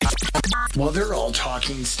While they're all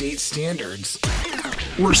talking state standards,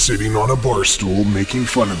 we're sitting on a bar stool making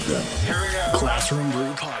fun of them. Here we go. Classroom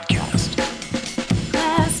Brew Podcast.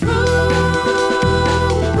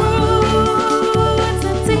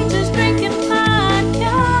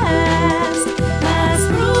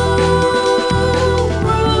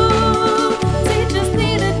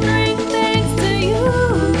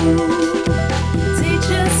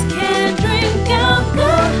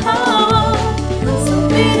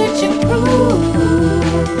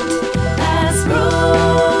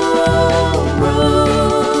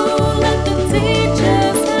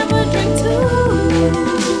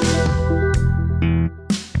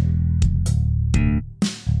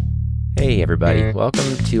 Hey everybody,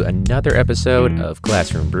 welcome to another episode of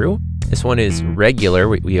Classroom Brew. This one is regular.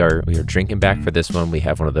 We are drinking back for this one. We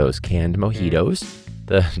have one of those canned mojitos.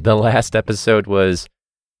 The last episode was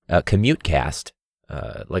a commute cast,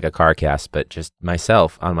 like a car cast, but just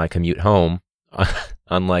myself on my commute home,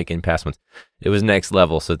 unlike in past ones. It was next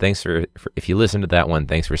level, so thanks for if you listened to that one,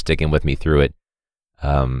 thanks for sticking with me through it.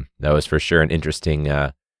 That was for sure an interesting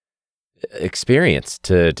experience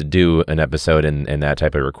to do an episode in that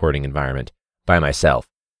type of recording environment by myself.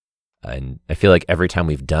 And I feel like every time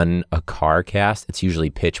we've done a car cast, it's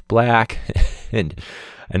usually pitch black. And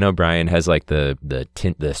I know Brian has like the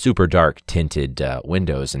super dark tinted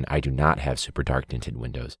windows, and I do not have super dark tinted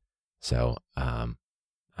windows. So what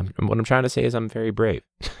I'm trying to say is I'm very brave.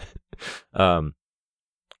 So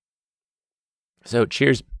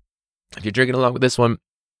cheers if you're drinking along with this one.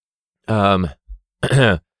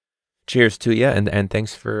 Cheers to you, and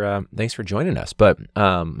thanks for joining us. But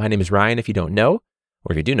my name is Ryan, if you don't know,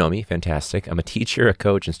 or if you do know me, fantastic. I'm a teacher, a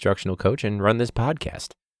coach, instructional coach, and run this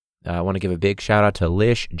podcast. I want to give a big shout out to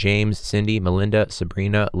Lish, James, Cindy, Melinda,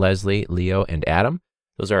 Sabrina, Leslie, Leo, and Adam.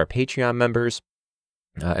 Those are our Patreon members,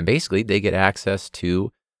 and basically they get access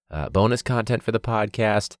to bonus content for the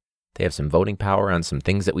podcast. They have some voting power on some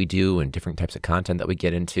things that we do and different types of content that we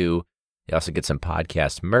get into. They also get some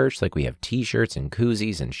podcast merch, like we have t-shirts and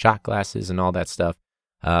koozies and shot glasses and all that stuff.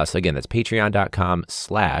 So again, that's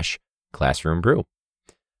patreon.com/classroombrew.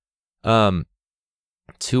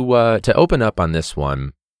 To open up on this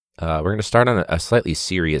one, we're going to start on a slightly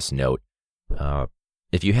serious note.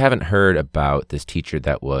 If you haven't heard about this teacher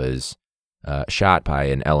that was shot by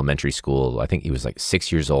an elementary school, I think he was like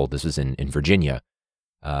 6 years old. This was in Virginia.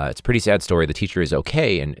 It's a pretty sad story. The teacher is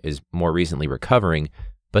okay and is more recently recovering,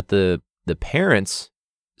 but the parents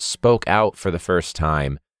spoke out for the first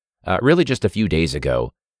time, really just a few days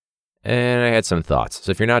ago, and I had some thoughts.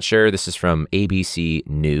 So if you're not sure, this is from ABC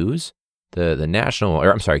News, the national, or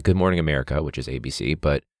I'm sorry, Good Morning America, which is ABC,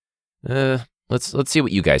 but let's see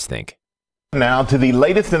what you guys think. Now to the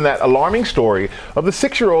latest in that alarming story of the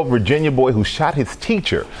 6-year-old Virginia boy who shot his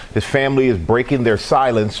teacher. His family is breaking their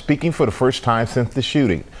silence, speaking for the first time since the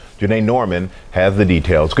shooting. Janae Norman has the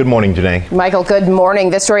details. Good morning, Janae. Michael, good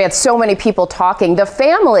morning. This story had so many people talking. The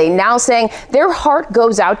family now saying their heart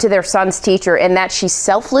goes out to their son's teacher and that she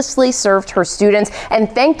selflessly served her students,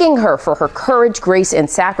 and thanking her for her courage, grace, and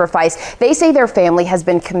sacrifice. They say their family has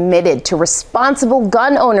been committed to responsible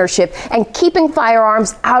gun ownership and keeping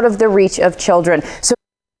firearms out of the reach of children.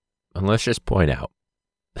 And let's just point out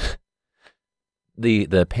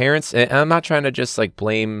the parents, and I'm not trying to just like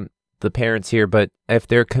blame the parents here, but if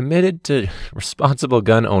they're committed to responsible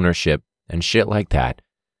gun ownership and shit like that,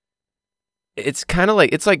 it's kind of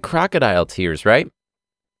like, it's like crocodile tears, right?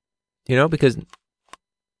 You know, because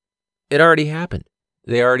it already happened.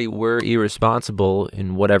 They already were irresponsible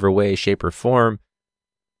in whatever way, shape, or form,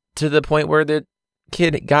 to the point where the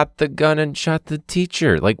kid got the gun and shot the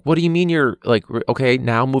teacher. Like, what do you mean you're like, okay,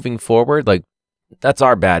 now moving forward, like, that's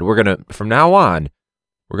our bad. From now on,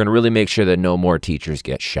 we're going to really make sure that no more teachers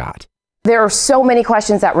get shot. There are so many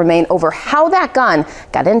questions that remain over how that gun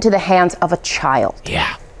got into the hands of a child.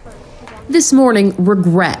 Yeah. This morning,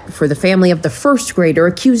 regret for the family of the first grader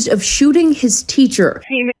accused of shooting his teacher.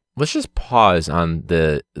 Let's just pause on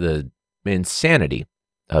the insanity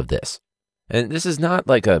of this. And this is not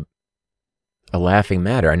like a laughing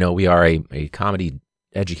matter. I know we are a comedy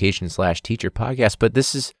education / teacher podcast, but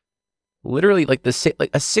this is literally like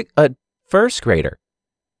a first grader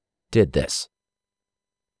did this.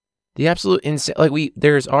 The absolute insane,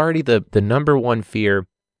 there's already the number one fear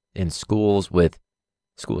in schools with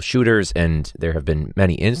school shooters, and there have been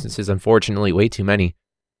many instances, unfortunately, way too many.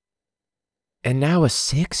 And now a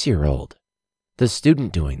 6-year-old, the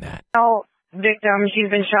student doing that. Victim, she's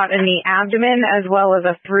been shot in the abdomen as well as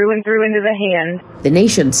a through and through into the hand. The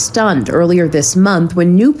nation stunned earlier this month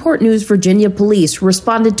when Newport News, Virginia police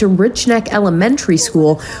responded to Rich Neck Elementary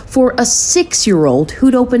School for a 6-year-old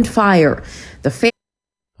who'd opened fire.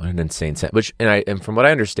 What an insane sentence. And from what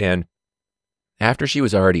I understand, after she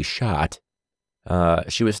was already shot,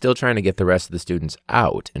 she was still trying to get the rest of the students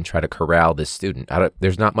out and try to corral this student.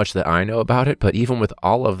 There's not much that I know about it, but even with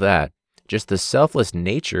all of that, just the selfless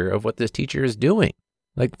nature of what this teacher is doing.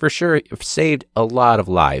 Like, for sure, saved a lot of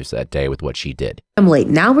lives that day with what she did. Family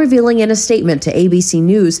now revealing in a statement to ABC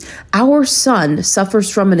News, our son suffers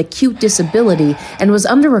from an acute disability and was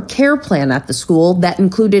under a care plan at the school that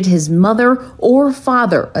included his mother or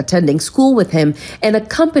father attending school with him and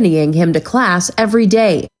accompanying him to class every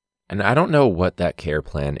day. And I don't know what that care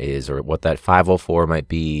plan is or what that 504 might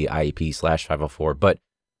be, IEP/504, but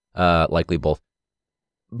likely both.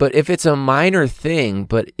 But if it's a minor thing,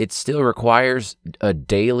 but it still requires a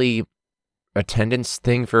daily attendance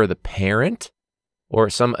thing for the parent or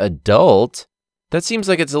some adult, that seems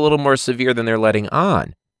like it's a little more severe than they're letting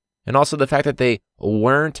on. And also the fact that they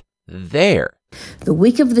weren't there. The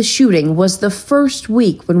week of the shooting was the first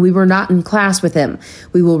week when we were not in class with him.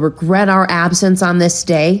 We will regret our absence on this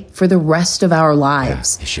day for the rest of our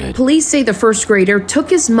lives. Yeah, you should. Police say the first grader took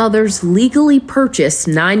his mother's legally purchased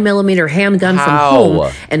 9mm handgun from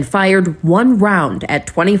home and fired one round at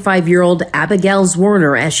 25-year-old Abigail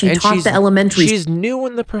Zwerner as she taught the elementary. She's new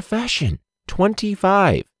in the profession,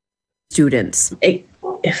 25. Students. It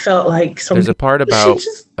felt like There's a part about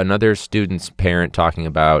another student's parent talking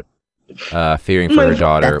about fearing for her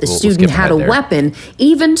daughter. That the student had a weapon,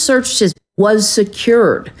 even searched his, was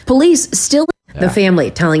secured. Police still, the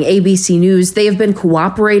family telling ABC News they have been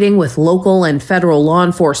cooperating with local and federal law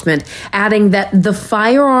enforcement, adding that the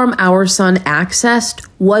firearm our son accessed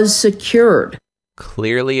was secured.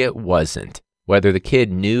 Clearly it wasn't. Whether the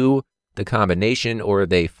kid knew the combination or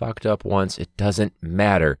they fucked up once, it doesn't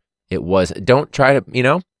matter. It was. Don't try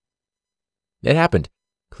to, it happened.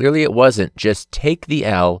 Clearly it wasn't. Just take the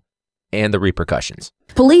L and the repercussions.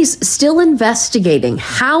 Police still investigating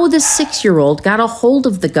how the 6-year-old got a hold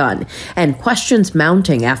of the gun, and questions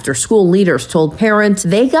mounting after school leaders told parents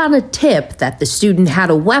they got a tip that the student had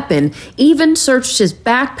a weapon, even searched his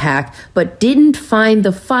backpack, but didn't find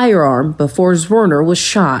the firearm before Zwerner was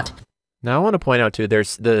shot. Now I want to point out too,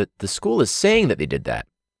 there's the school is saying that they did that.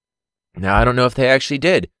 Now I don't know if they actually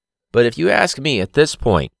did, but if you ask me at this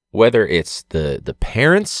point, whether it's the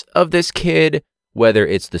parents of this kid, whether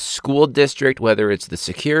it's the school district, whether it's the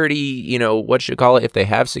security, what you call it, if they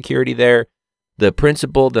have security there, the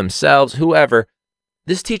principal themselves, whoever,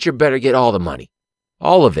 this teacher better get all the money,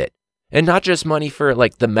 all of it. And not just money for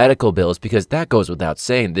like the medical bills, because that goes without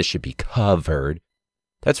saying, this should be covered.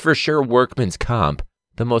 That's for sure workman's comp,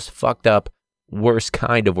 the most fucked up, worst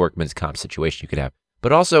kind of workman's comp situation you could have.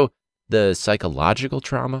 But also the psychological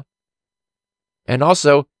trauma. And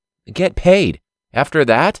also get paid. After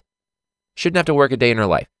that, shouldn't have to work a day in her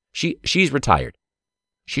life. She's retired.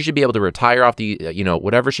 She should be able to retire off the,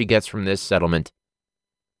 whatever she gets from this settlement.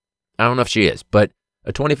 I don't know if she is, but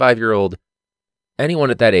a 25-year-old,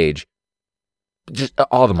 anyone at that age, just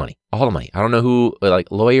all the money. I don't know who,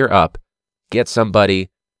 lawyer up, get somebody.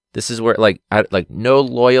 This is where, no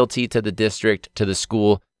loyalty to the district, to the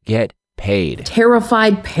school, get paid.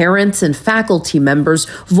 Terrified parents and faculty members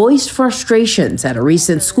voiced frustrations at a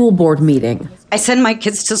recent school board meeting. I send my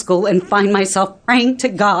kids to school and find myself praying to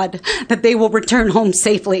God that they will return home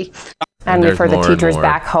safely. And we've heard the teachers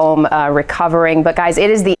back home recovering. But guys,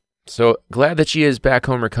 it is the... So glad that she is back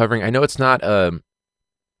home recovering. I know it's not a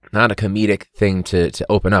comedic thing to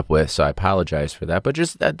open up with, so I apologize for that. But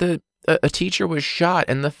just that a teacher was shot,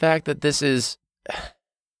 and the fact that this is...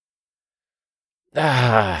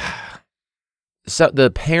 So the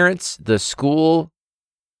parents, the school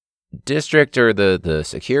district, or the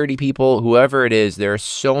security people, whoever it is, there are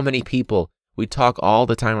so many people. We talk all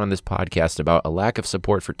the time on this podcast about a lack of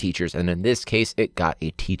support for teachers, and in this case, it got a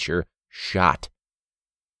teacher shot.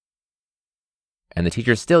 And the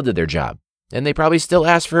teachers still did their job, and they probably still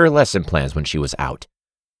asked for her lesson plans when she was out.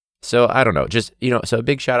 So I don't know, just, so a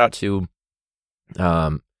big shout out to,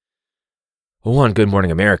 one, Good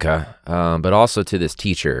Morning America, but also to this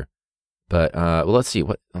teacher. But, let's see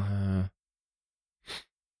what, I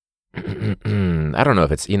don't know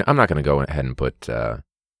if it's, I'm not going to go ahead and put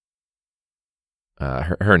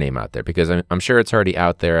her name out there, because I'm sure it's already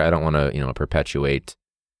out there. I don't want to, perpetuate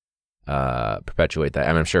that.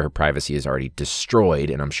 I'm sure her privacy is already destroyed,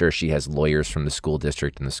 and I'm sure she has lawyers from the school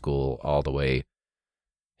district and the school all the way,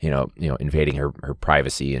 invading her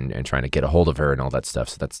privacy and trying to get a hold of her and all that stuff.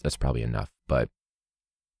 So that's probably enough. But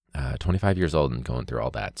 25 years old and going through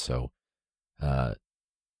all that. So,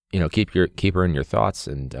 keep her in your thoughts,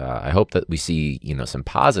 and I hope that we see some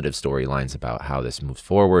positive storylines about how this moves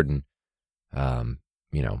forward, and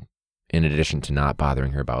in addition to not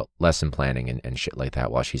bothering her about lesson planning and shit like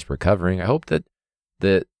that while she's recovering. I hope that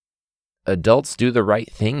the adults do the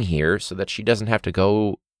right thing here so that she doesn't have to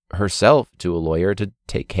go herself to a lawyer to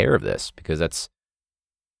take care of this, because that's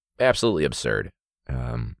absolutely absurd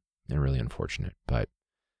and really unfortunate. But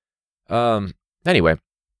anyway,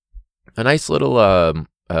 a nice little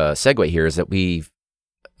segue here is that we've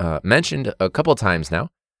mentioned a couple of times now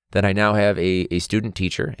that I now have a student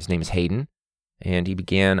teacher. His name is Hayden, and he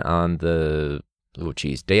began on the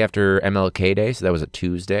day after MLK Day, so that was a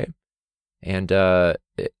Tuesday. And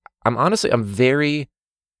I'm very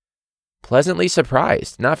pleasantly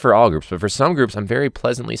surprised, not for all groups, but for some groups, I'm very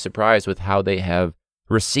pleasantly surprised with how they have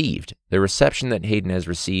received the reception that Hayden has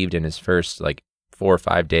received in his first 4 or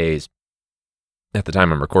 5 days, at the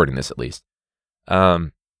time I'm recording this at least.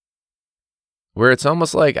 Where it's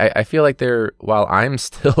almost like I feel like while I'm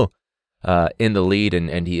still in the lead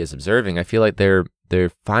and he is observing, I feel like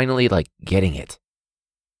they're finally getting it.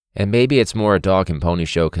 And maybe it's more a dog and pony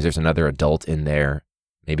show because there's another adult in there.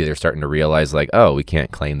 Maybe they're starting to realize oh, we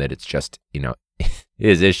can't claim that it's just,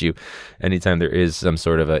 his issue anytime there is some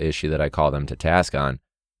sort of a issue that I call them to task on.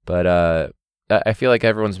 But I feel like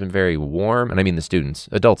everyone's been very warm, and I mean the students,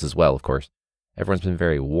 adults as well, of course. Everyone's been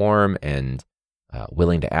very warm and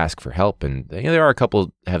willing to ask for help. And there are a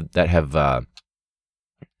couple that have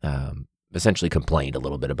essentially complained a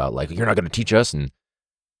little bit about you're not going to teach us, and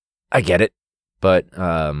I get it. But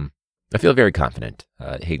I feel very confident.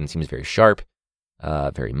 Hayden seems very sharp,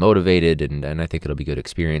 very motivated, and I think it'll be a good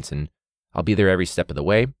experience, and I'll be there every step of the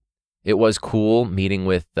way. It was cool meeting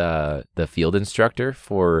with the field instructor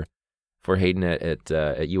for Hayden at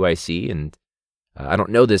UIC, and I don't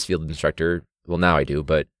know this field instructor. Well, now I do,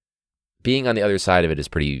 but being on the other side of it is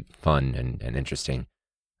pretty fun and interesting.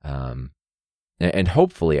 And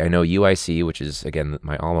hopefully, I know UIC, which is, again,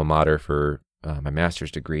 my alma mater for my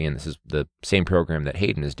master's degree, and this is the same program that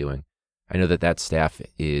Hayden is doing. I know that staff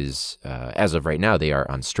is, as of right now, they are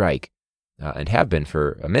on strike and have been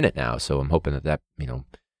for a minute now. So I'm hoping that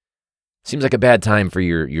seems like a bad time for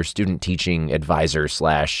your student teaching advisor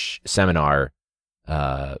 / seminar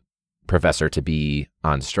professor to be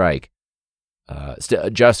on strike.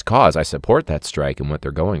 Just cause. I support that strike and what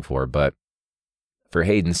they're going for, but for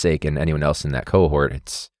Hayden's sake and anyone else in that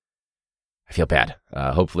cohort, I feel bad.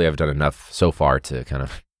 Hopefully I've done enough so far to kind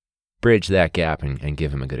of bridge that gap and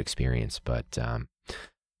give him a good experience. But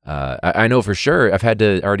I know for sure I've had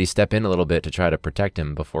to already step in a little bit to try to protect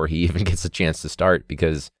him before he even gets a chance to start,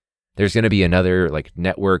 because there's going to be another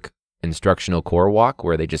network instructional core walk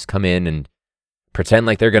where they just come in and pretend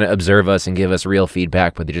like they're going to observe us and give us real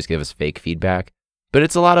feedback, but they just give us fake feedback. But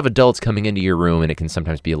it's a lot of adults coming into your room, and it can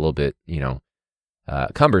sometimes be a little bit,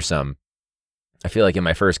 cumbersome. I feel like in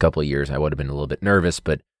my first couple of years, I would have been a little bit nervous,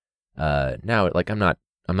 but now,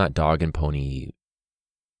 I'm not dog and ponying,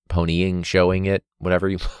 showing it, whatever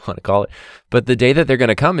you want to call it. But the day that they're going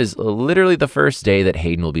to come is literally the first day that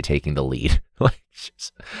Hayden will be taking the lead.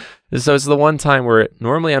 So it's the one time where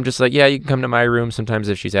normally I'm just yeah, you can come to my room. Sometimes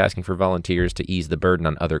if she's asking for volunteers to ease the burden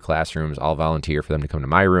on other classrooms, I'll volunteer for them to come to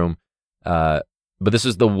my room. But this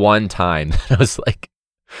is the one time that I was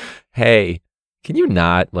hey, can you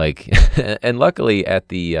not and luckily at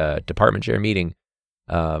the department chair meeting,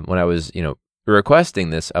 when I was,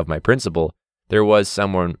 requesting this of my principal, there was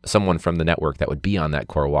someone from the network that would be on that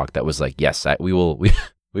core walk that was yes, we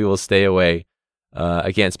will stay away.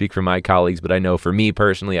 I can't speak for my colleagues, but I know for me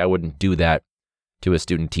personally, I wouldn't do that to a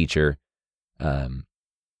student teacher. It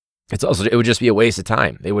would just be a waste of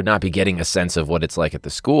time. They would not be getting a sense of what it's like at the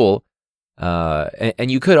school.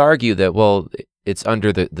 And you could argue that, well, it's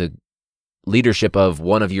under the leadership of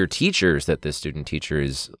one of your teachers that this student teacher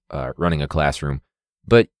is running a classroom,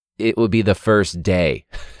 but it would be the first day.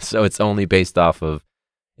 So it's only based off of,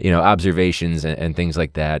 observations and things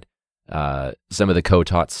like that. Some of the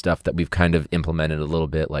co-taught stuff that we've kind of implemented a little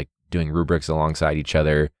bit, like doing rubrics alongside each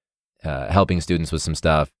other, helping students with some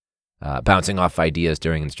stuff, bouncing off ideas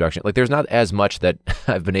during instruction. There's not as much that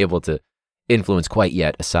I've been able to influence quite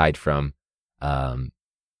yet, aside from, the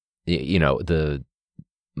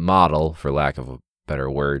model, for lack of a better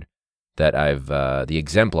word, that the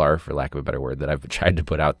exemplar, for lack of a better word, that I've tried to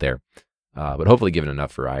put out there, but hopefully given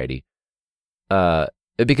enough variety.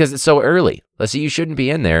 Because it's so early. Let's see, you shouldn't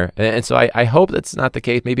be in there. And so I hope that's not the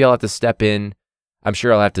case. Maybe I'll have to step in. I'm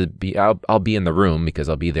sure I'll be in the room because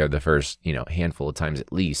I'll be there the first, handful of times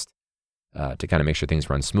at least, to kind of make sure things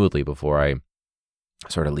run smoothly before I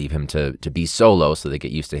sort of leave him to be solo so they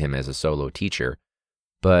get used to him as a solo teacher.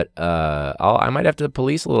 But I might have to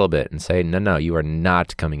police a little bit and say, no, you are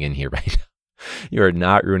not coming in here right now. You are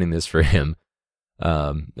not ruining this for him.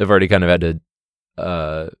 I've already kind of had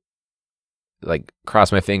to like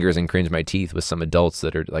cross my fingers and cringe my teeth with some adults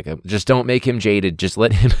that are like, just don't make him jaded. Just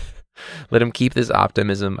let him keep this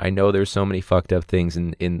optimism. I know there's so many fucked up things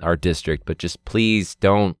in our district, but just please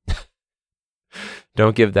don't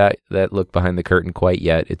give that look behind the curtain quite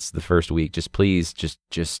yet. It's the first week. Just please,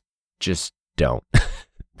 just don't.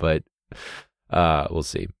 But we'll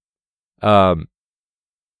see.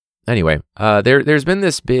 Anyway, there's been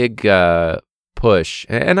this big push,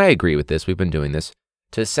 and I agree with this. We've been doing this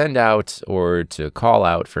to send out or to call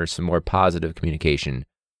out for some more positive communication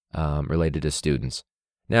related to students.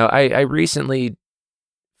 Now, I recently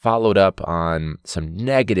followed up on some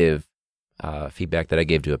negative feedback that I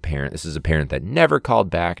gave to a parent. This is a parent that never called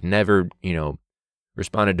back, never,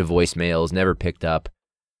 responded to voicemails, never picked up.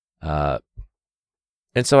 And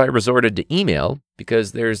so I resorted to email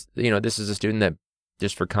because there's, this is a student that,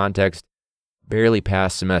 just for context, barely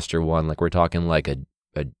passed semester one. Like we're talking like a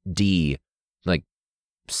D, like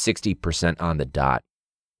 60% on the dot,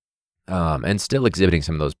 and still exhibiting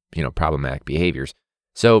some of those, problematic behaviors.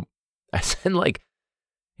 So I send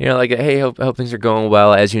hey, hope things are going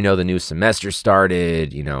well. As you know, the new semester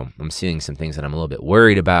started. I'm seeing some things that I'm a little bit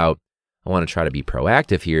worried about. I want to try to be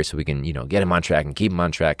proactive here so we can, get him on track and keep him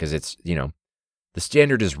on track because it's, the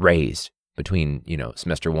standard is raised between,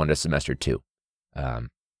 semester one to semester two. And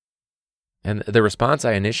the response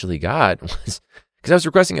I initially got was, because I was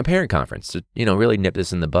requesting a parent conference to, really nip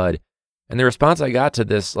this in the bud. And the response I got to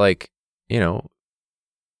this,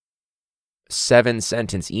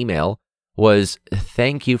 7-sentence email was,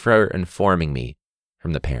 thank you for informing me,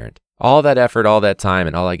 from the parent. All that effort, all that time,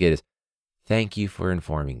 and all I get is, thank you for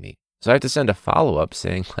informing me. So I have to send a follow-up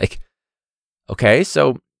saying, okay,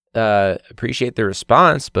 so appreciate the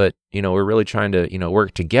response, but, we're really trying to,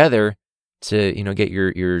 work together to, get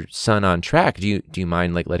your son on track. Do you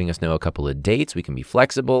mind letting us know a couple of dates? We can be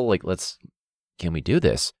flexible. Can we do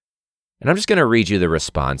this? And I'm just going to read you the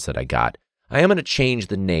response that I got. I am going to change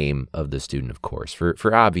the name of the student, of course,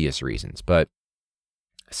 for obvious reasons, but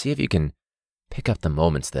see if you can pick up the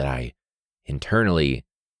moments that I internally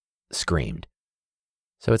screamed.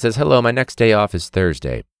 So it says, hello, my next day off is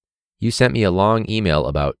Thursday. You sent me a long email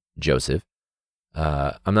about Joseph.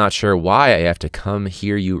 I'm not sure why I have to come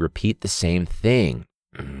hear you repeat the same thing.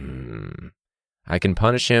 I can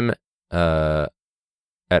punish him at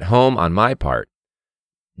home on my part.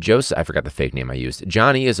 Joseph, I forgot the fake name I used.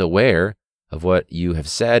 Johnny is aware of what you have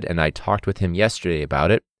said, and I talked with him yesterday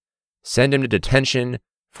about it. Send him to detention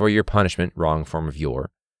for your punishment, wrong form of your.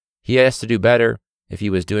 He has to do better. If he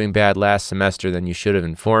was doing bad last semester, then you should have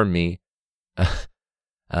informed me.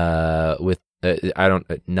 Until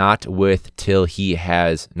he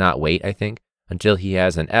has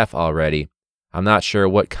an F already. I'm not sure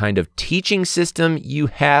what kind of teaching system you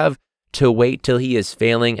have to wait till he is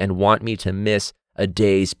failing and want me to miss a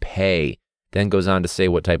day's pay. Then goes on to say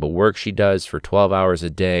what type of work she does for 12 hours a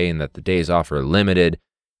day and that the days off are limited.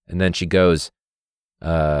 And then she goes,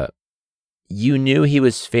 you knew he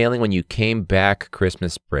was failing when you came back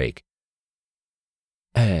Christmas break.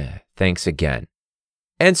 Thanks again.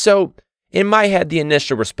 And so in my head, the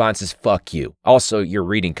initial response is, fuck you. Also, your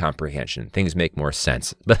reading comprehension. Things make more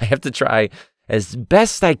sense. But I have to try as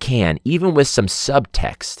best I can, even with some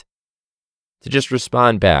subtext, to just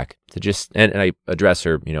respond back. And I address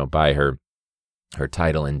her, by her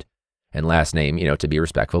title and last name, to be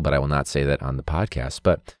respectful, but I will not say that on the podcast.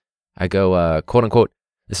 But I go, quote unquote,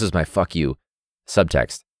 this is my fuck you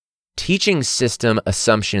subtext. Teaching system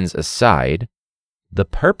assumptions aside, the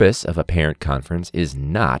purpose of a parent conference is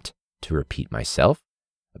not, to repeat myself,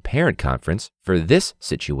 a parent conference for this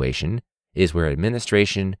situation is where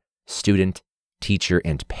administration, student, teacher,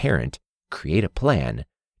 and parent create a plan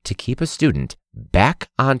to keep a student back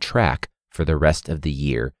on track for the rest of the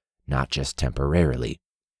year, not just temporarily.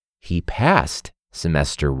 He passed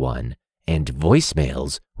semester one, and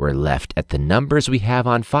voicemails were left at the numbers we have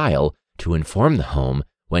on file to inform the home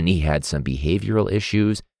when he had some behavioral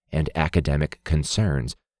issues and academic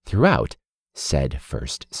concerns throughout said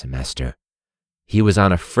first semester. He was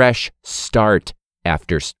on a fresh start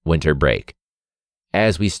after winter break.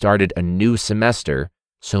 As we started a new semester,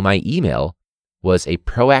 so my email was a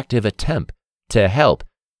proactive attempt to help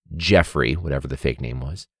Jeffrey, whatever the fake name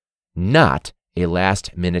was, not a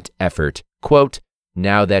last-minute effort, quote,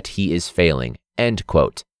 now that he is failing, end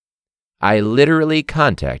quote. I literally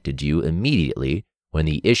contacted you immediately when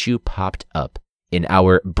the issue popped up in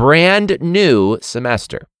our brand new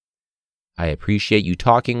semester. I appreciate you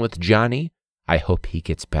talking with Johnny. I hope he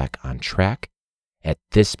gets back on track. At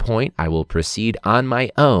this point, I will proceed on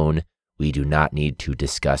my own. We do not need to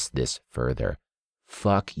discuss this further.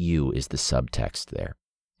 Fuck you is the subtext there.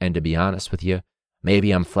 And to be honest with you,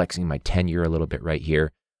 Maybe I'm flexing my tenure a little bit right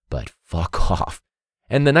here, but fuck off.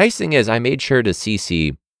 And the nice thing is I made sure to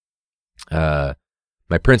CC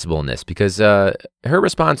my principal in this because her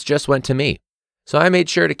response just went to me. So I made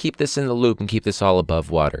sure to keep this in the loop and keep this all above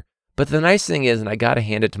water. But the nice thing is, and I got to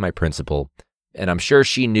hand it to my principal, and I'm sure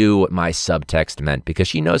she knew what my subtext meant because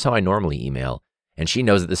she knows how I normally email, and she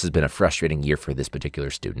knows that this has been a frustrating year for this particular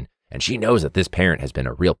student, and she knows that this parent has been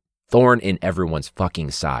a real thorn in everyone's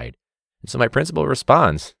fucking side. And so my principal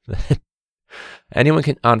responds, anyone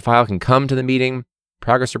on file can come to the meeting.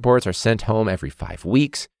 Progress reports are sent home every 5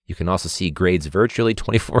 weeks. You can also see grades virtually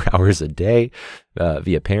 24 hours a day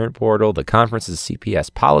via parent portal. The conference's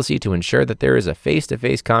CPS policy to ensure that there is a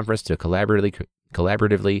face-to-face conference to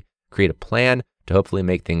collaboratively create a plan to hopefully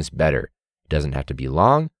make things better. It doesn't have to be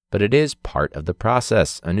long, but it is part of the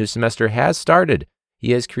process. A new semester has started.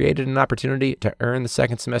 He has created an opportunity to earn the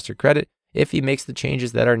second semester credit if he makes the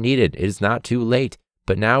changes that are needed. It is not too late,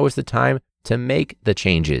 but now is the time to make the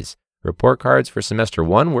changes. Report cards for semester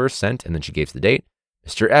 1 were sent, and then she gave the date.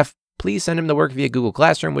 Mr. F, please send him the work via Google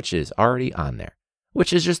Classroom, which is already on there,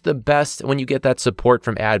 which is just the best when you get that support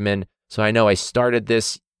from admin. So I know I started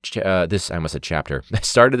I almost said chapter. I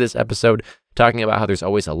started this episode talking about how there's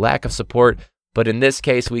always a lack of support, but in this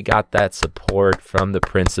case, we got that support from the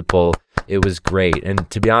principal. It was great. And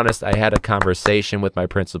to be honest, I had a conversation with my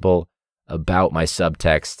principal about my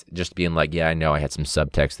subtext, just being like, yeah, I know I had some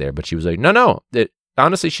subtext there, but she was like, no,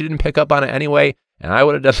 honestly, she didn't pick up on it anyway, and I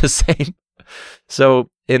would have done the same. So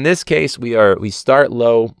in this case, we start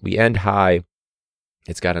low, we end high.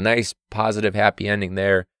 It's got a nice, positive, happy ending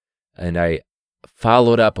there. And I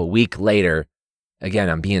followed up a week later. Again,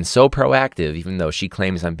 I'm being so proactive, even though she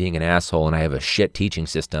claims I'm being an asshole and I have a shit teaching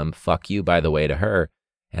system. Fuck you, by the way, to her.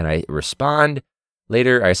 And I respond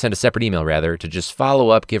later. I send a separate email, rather, to just follow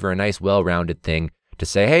up, give her a nice, well-rounded thing to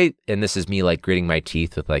say, hey, and this is me like gritting my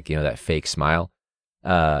teeth with like, that fake smile,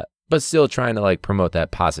 but still trying to like promote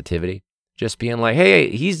that positivity. Just being like, hey,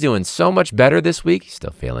 he's doing so much better this week. He's still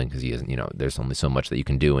failing because he isn't, there's only so much that you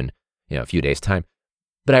can do in, a few days' time.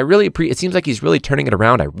 But I really it seems like he's really turning it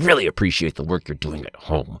around. I really appreciate the work you're doing at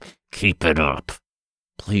home. Keep it up.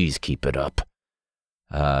 Please keep it up.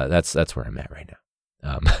 That's where I'm at right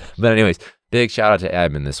now. But anyways, big shout out to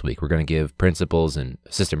admin this week. We're going to give principals and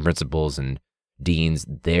assistant principals and deans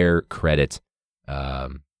their credit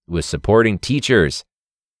with supporting teachers,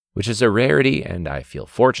 which is a rarity, and I feel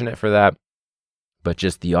fortunate for that. But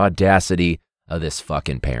just the audacity of this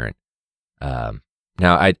fucking parent. Now,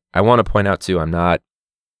 I want to point out too, I'm not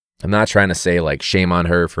trying to say like shame on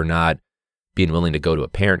her for not being willing to go to a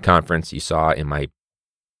parent conference. You saw in my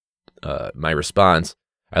my response,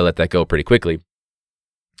 I let that go pretty quickly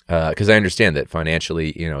because I understand that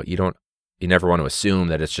financially, you never want to assume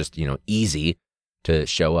that it's just easy to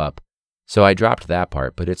show up. So I dropped that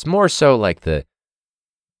part, but it's more so like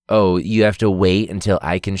you have to wait until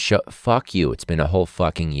I can show. Fuck you. It's been a whole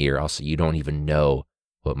fucking year. Also, you don't even know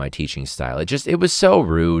what my teaching style. It was so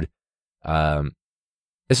rude. So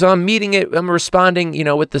I'm responding,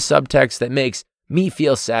 with the subtext that makes me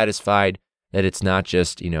feel satisfied that it's not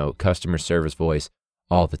just, customer service voice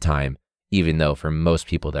all the time, even though for most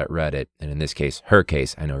people that read it, and in this case, her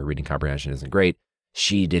case, I know her reading comprehension isn't great.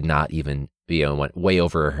 She did not even, went way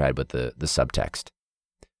over her head with the subtext.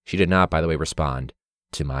 She did not, by the way, respond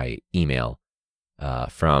to my email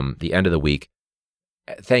from the end of the week,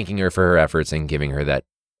 thanking her for her efforts and giving her that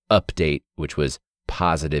update, which was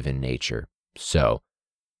positive in nature. So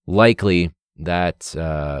likely that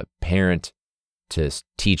parent to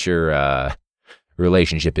teacher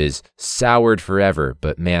relationship is soured forever,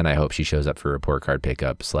 but man, I hope she shows up for report card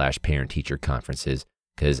pickup / parent teacher conferences,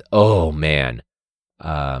 because, oh man,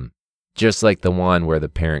 just like the one where the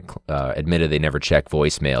parent admitted they never check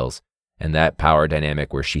voicemails, and that power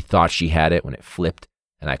dynamic where she thought she had it when it flipped,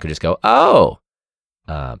 and I could just go, oh,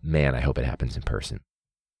 man, I hope it happens in person.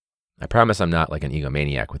 I promise I'm not like an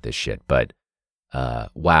egomaniac with this shit, but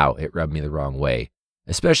wow, it rubbed me the wrong way,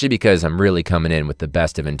 especially because I'm really coming in with the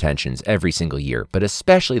best of intentions every single year, but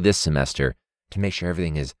especially this semester to make sure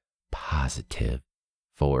everything is positive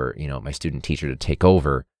for, my student teacher to take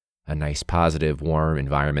over a nice, positive, warm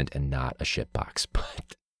environment and not a shitbox.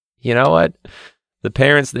 But you know what? The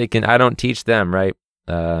parents, I don't teach them, right?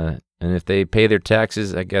 And if they pay their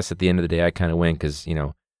taxes, I guess at the end of the day, I kind of win because,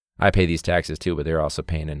 I pay these taxes too, but they're also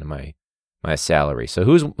paying into my salary. So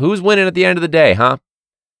who's winning at the end of the day, huh?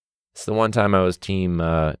 It's the one time I was team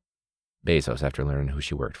Bezos after learning who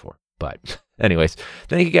she worked for. But anyways,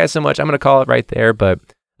 thank you guys so much. I'm going to call it right there. But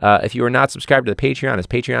if you are not subscribed to the Patreon, it's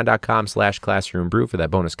patreon.com/classroombrew for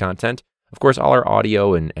that bonus content. Of course, all our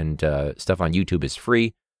audio and stuff on YouTube is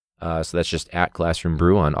free. So that's just at Classroom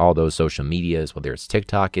Brew on all those social medias, whether it's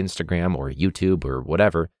TikTok, Instagram, or YouTube, or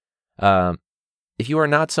whatever. If you are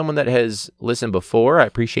not someone that has listened before, I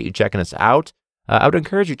appreciate you checking us out. I would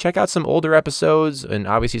encourage you to check out some older episodes and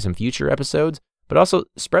obviously some future episodes, but also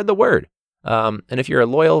spread the word. And if you're a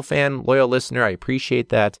loyal fan, loyal listener, I appreciate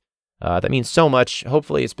that. That means so much.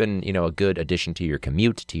 Hopefully it's been, a good addition to your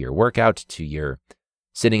commute, to your workout, to your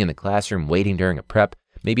sitting in the classroom waiting during a prep.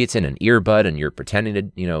 Maybe it's in an earbud and you're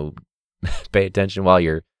pretending to, pay attention while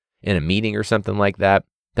you're in a meeting or something like that.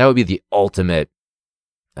 That would be the ultimate.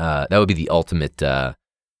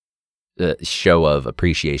 Show of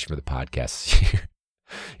appreciation for the podcast.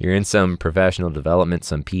 You're in some professional development,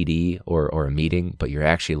 some PD or a meeting, but you're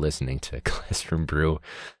actually listening to Classroom Brew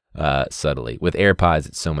subtly. With AirPods,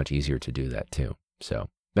 it's so much easier to do that too. So,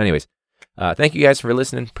 anyways, thank you guys for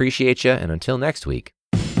listening. Appreciate you. And until next week,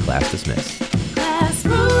 class dismissed.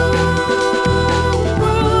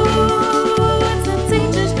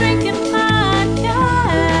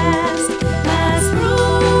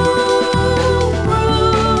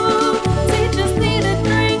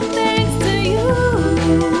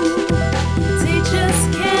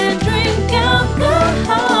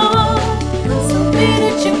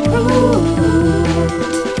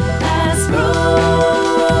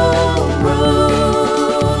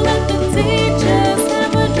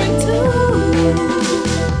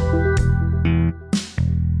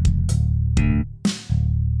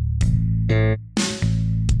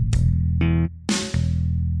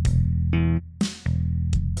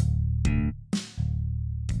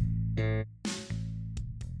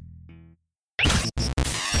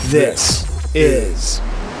 This is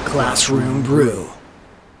Classroom Brew.